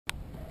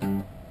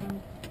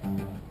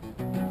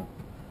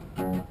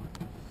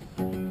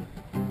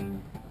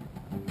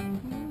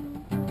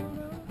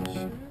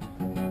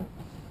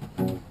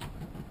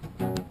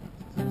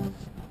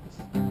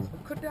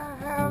I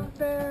have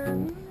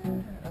been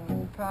a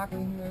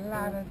parking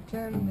lot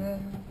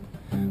attendant?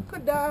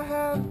 Could I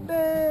have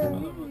been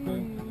a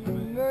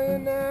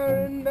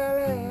millionaire in Bel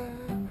Air?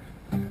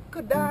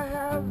 Could I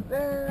have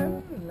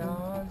been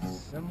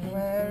lost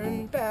somewhere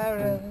in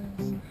Paris?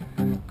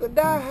 Could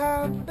I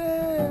have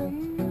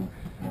been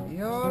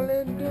your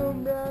little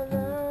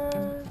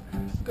brother?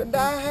 Could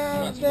I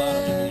have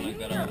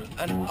been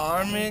an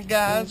army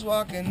guy's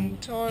walking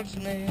towards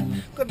me?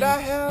 Could I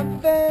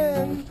have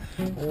been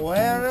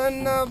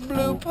wearing a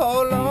blue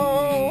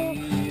polo?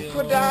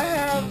 Could I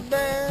have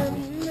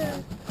been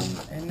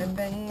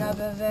anything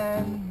other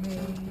than me?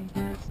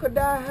 Could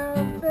I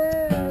have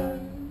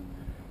been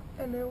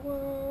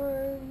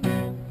anyone?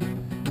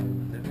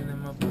 Living in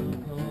my blue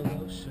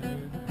polo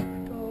shirt.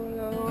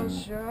 Polo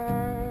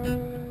shirt.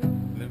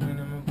 Living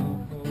in my blue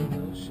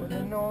polo shirt. With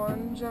an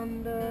orange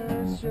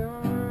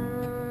undershirt.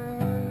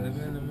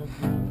 Living in my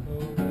blue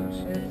polo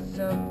shirt. It's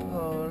a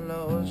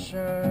polo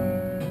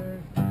shirt.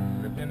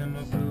 Living in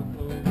my blue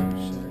polo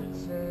shirt.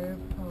 It's a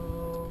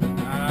polo.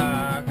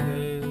 I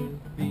could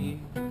be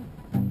a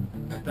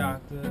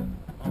doctor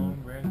on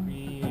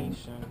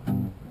recreation.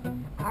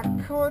 I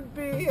could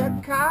be a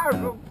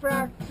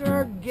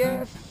chiropractor,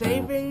 guess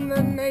saving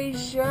the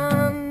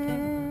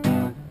nation.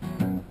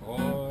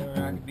 Or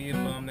I could be a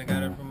bum that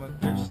got it from a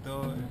thrift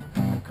store.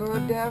 I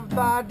could have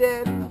bought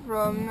it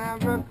from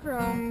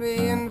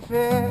Abercrombie and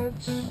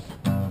Fitch.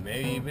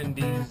 Maybe even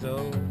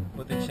Diesel,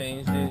 but they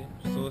changed it,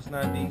 so it's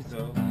not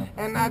Diesel.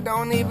 And I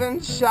don't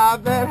even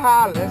shop at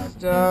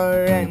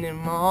Hollister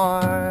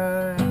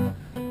anymore.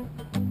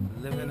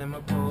 Living in my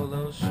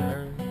polo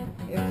shirt.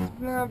 It's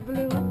my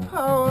blue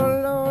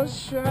polo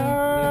shirt.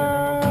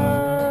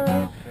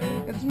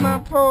 It's my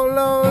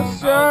polo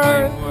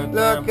shirt.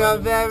 Look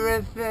of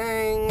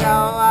everything. Oh,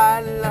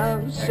 I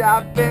love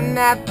shopping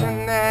at the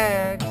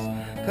Next.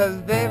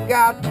 'Cause they've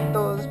got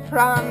those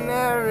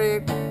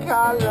primary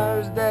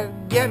colors that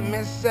get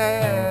me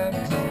sex.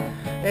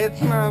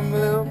 It's my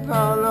blue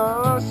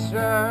polo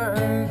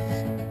shirt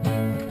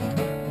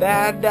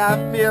that I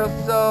feel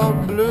so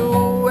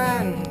blue,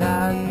 and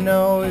I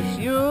know it's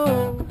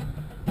you.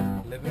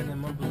 Living in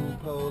my blue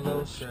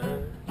polo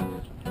shirt.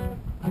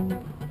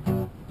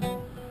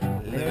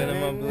 Living in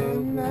my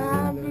blue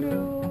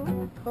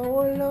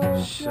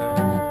polo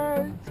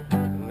shirt.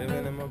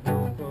 Living in my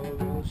blue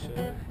polo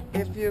shirt.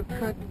 If you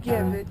could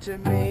give it to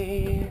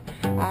me,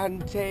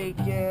 I'd take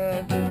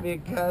it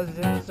because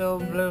it's so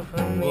blue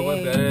for me. What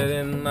was better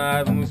than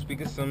live when we speak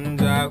of some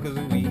job? 'Cause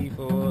we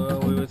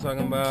were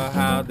talking about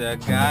how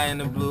that guy in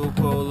the blue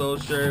polo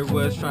shirt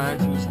was trying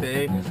to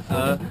stay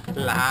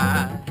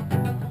alive.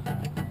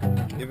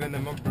 Living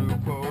in my blue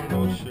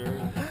polo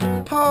shirt.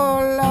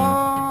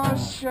 Polo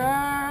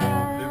shirt.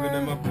 Living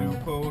in my blue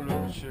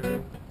polo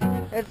shirt.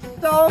 It's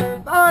so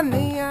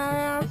funny, I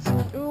ask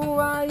you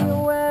why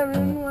you're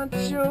wearing what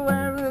you're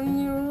wearing,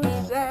 you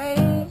say.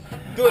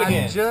 Do it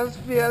again. I just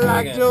feel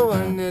like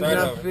doing it, I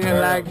feel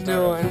like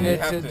doing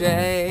it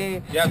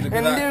today.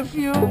 And if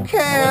you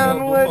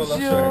can, would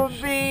you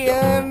be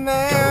a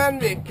man?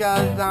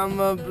 Because I'm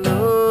a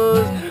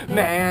blues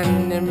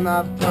man in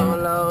my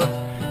polo.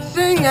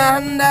 Sing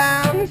and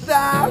dance,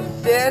 I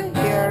sit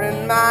here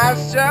in my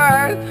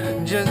shirt,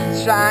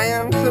 just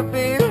trying to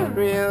be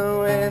real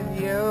with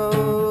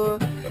you.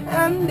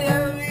 And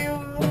if you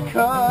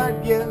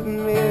could give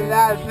me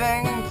that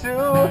thing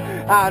too,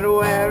 I'd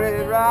wear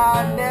it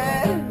right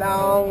there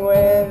along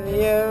with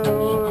you.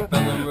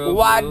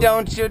 Why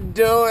don't you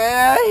do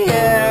it?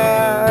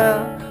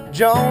 Yeah,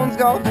 Jones,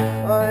 go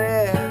for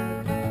it.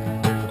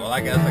 Well,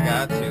 I guess I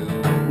got to.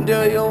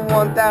 Do you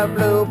want that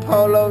blue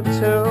polo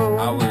too?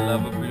 I would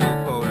love a blue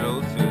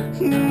polo too.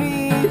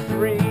 Me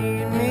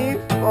free, me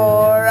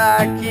for.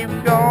 I keep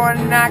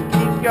going, I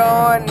keep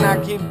going, I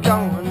keep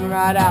going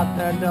right out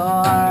the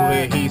door.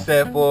 Well, he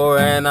said 4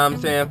 and I'm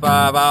saying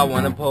 5. I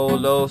want a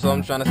polo, so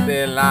I'm trying to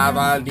stay alive.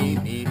 I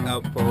need a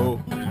polo.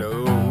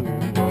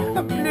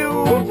 A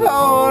blue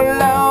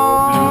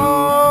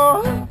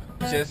polo. Blue,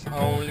 just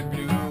only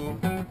blue,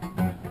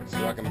 so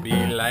I can be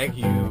like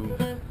you.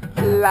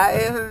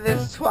 Like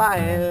this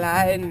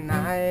twilight With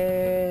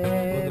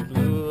night. a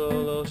blue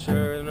polo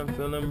shirt and I'm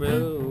feeling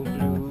real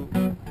blue.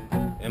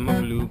 In my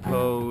blue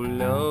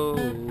polo,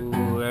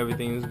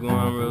 everything's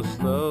going real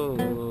slow.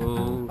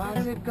 Why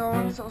is it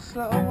going so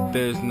slow?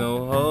 There's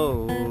no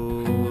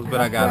hoes, but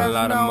I got a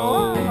lot of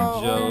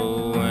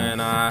mojo, and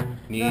I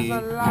need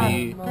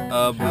me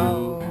a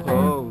blue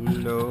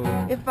polo.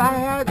 If I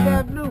had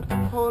that blue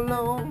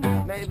polo,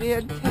 maybe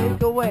it'd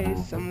take away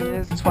some of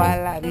this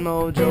twilight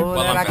mojo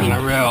Well, that I'm I keep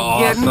feeling real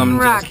getting awesome,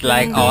 just rocked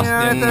like in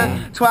Austin. the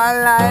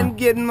twilight,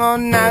 getting more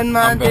night,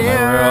 my I'm feeling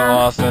dear. real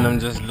awesome, I'm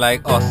just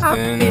like I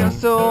Austin. feel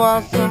so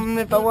awesome.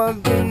 If I was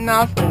in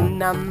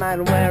Austin, I might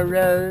wear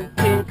a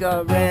pink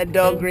or red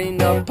or green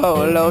or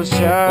polo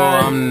shirt. Oh,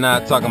 I'm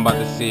not talking about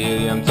the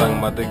city, I'm talking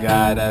about the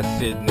guy that's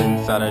sitting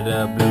inside of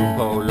the blue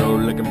polo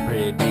looking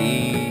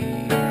pretty.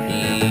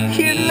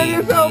 He's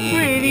looking so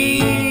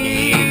pretty.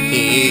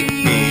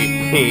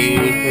 Does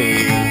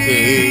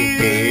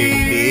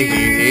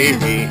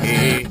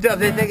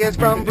he think it's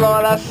from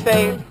Florida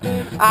State?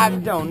 I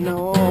don't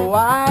know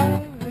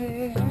why.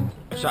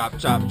 Chop,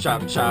 chop,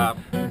 chop, chop.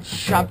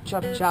 Chop,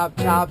 chop, chop,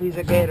 chop. He's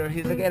a gator.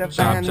 He's a gator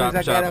fan. Chop,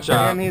 He's a chop, gator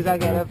chop, fan. He's a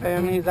gator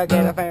fan. He's a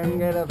gator fan.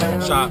 Gator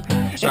fan. Chop,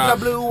 It's chop, a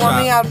blue chop,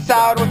 on the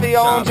outside with the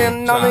orange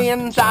on the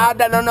inside.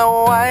 I don't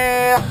know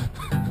why.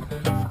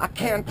 I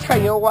can't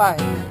tell you why.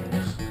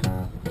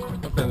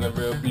 I'm feeling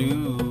real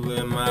blue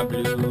in my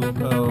blue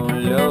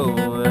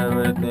polo.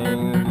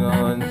 Everything's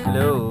going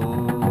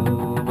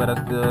slow, but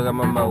I still got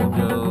my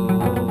mojo.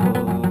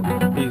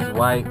 He's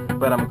white,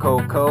 but I'm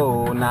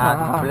cocoa,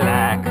 not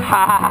black.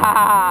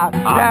 Ha!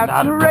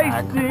 That's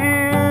racist.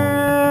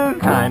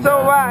 Kinda,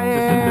 So I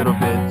just a little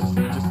bit.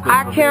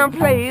 I can't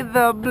play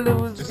the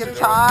blues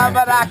guitar,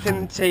 but I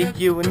can take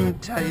you and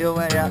tell you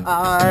where you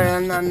are.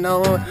 And I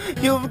know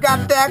you've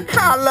got that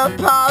collar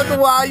pause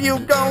while you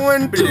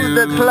going to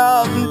the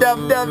club.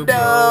 Dub, dub,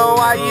 dub.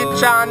 While you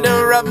trying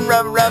to rub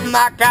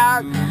my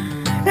cock.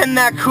 And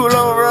that cool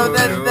over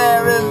that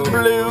there is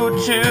blue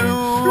too.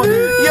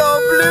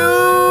 You're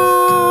blue,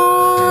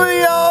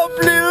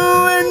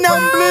 and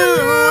I'm blue.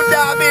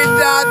 Dabby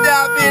da,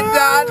 dabby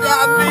da,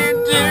 dabby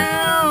do.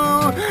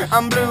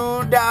 I'm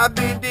blue,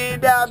 dabby dee,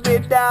 dabby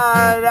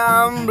da.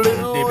 I'm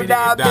blue,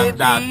 dabby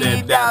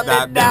dee,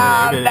 dabby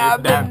da,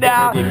 dabby da.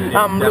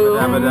 I'm blue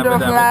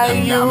just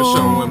like you. I'm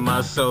showing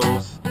my soul,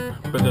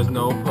 but there's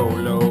no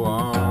polo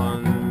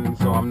on,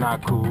 so I'm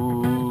not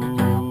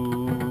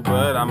cool,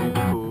 but I'm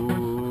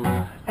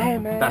cool. Hey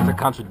man, that's a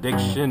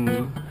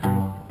contradiction.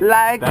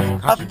 Like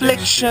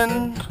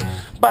affliction.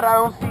 But I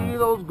don't see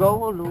those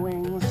gold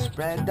wings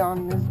spread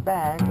on his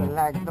back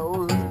like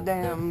those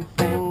damn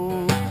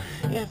things.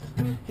 If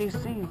he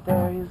sees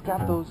there, he's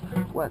got those,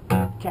 what,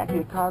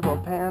 khaki cargo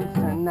pants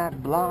and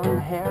that blonde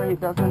hair he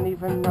doesn't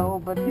even know,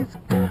 but he's,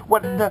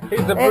 what the...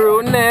 He's a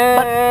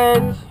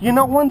brunette. But, you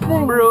know one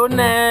thing?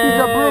 Brunette.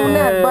 He's a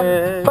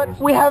brunette, but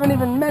we haven't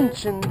even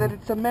mentioned that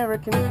it's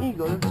American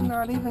Eagle. It's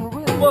not even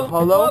really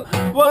polo.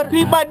 Well,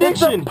 peep my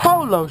diction. It's a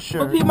polo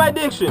shirt. Well, peep my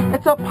diction.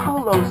 It's a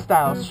polo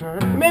style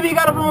shirt. Maybe you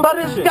got it from a But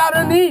it's got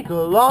an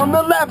eagle on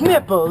the left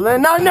nipple,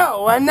 and I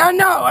know, and I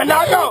know, and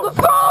I go,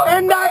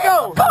 and I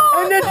go,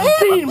 and it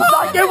seems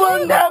like it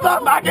will never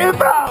fucking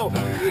flow.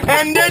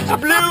 And it's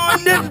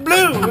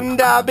blue, and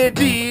dabby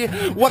dee.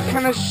 What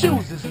kind of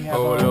shoes does he have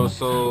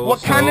on?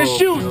 What kind of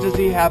shoes does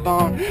he have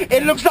on?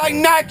 It looks like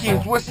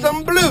Nikes with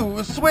some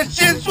blue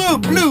switches,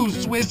 blue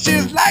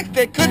switches, like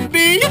they could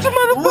be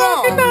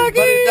wrong, but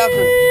it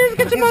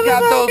doesn't. He's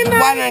got those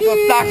white ankle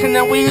socks, and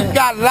then we've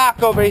got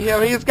Lock over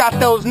here. He's got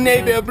those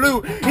navy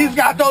blue. He's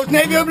got those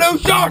navy blue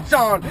shorts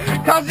on,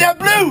 cause they're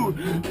blue,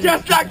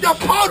 just like your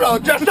polo,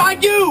 just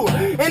like you.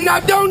 And I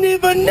don't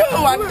even know,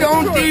 I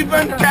don't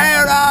even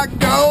care. I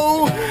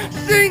go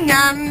sing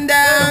and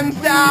dance,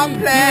 I'll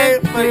play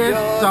for you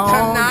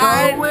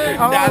tonight.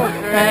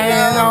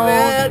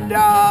 That's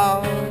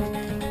dog.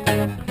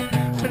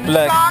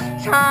 Dark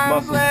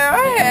times will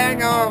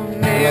hang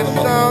on me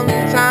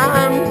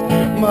sometimes,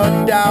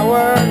 but I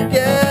will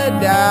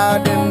get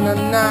out in the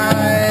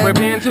night. We're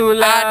being too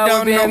loud,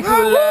 we're being too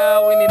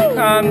loud. We need to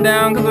calm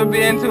down, cause we're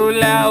being too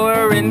loud.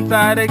 We're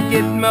inside a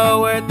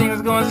gitmo where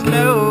things going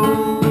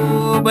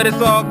slow, but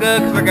it's all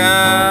good cause I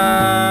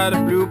got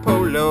a blue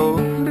polo.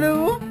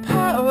 Blue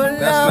polo.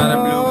 That's not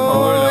a blue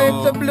polo.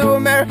 It's a blue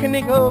American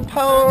Eagle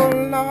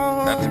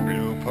polo. That's a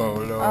blue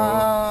polo.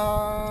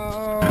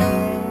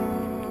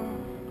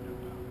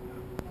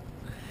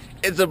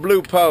 It's a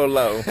blue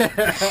polo.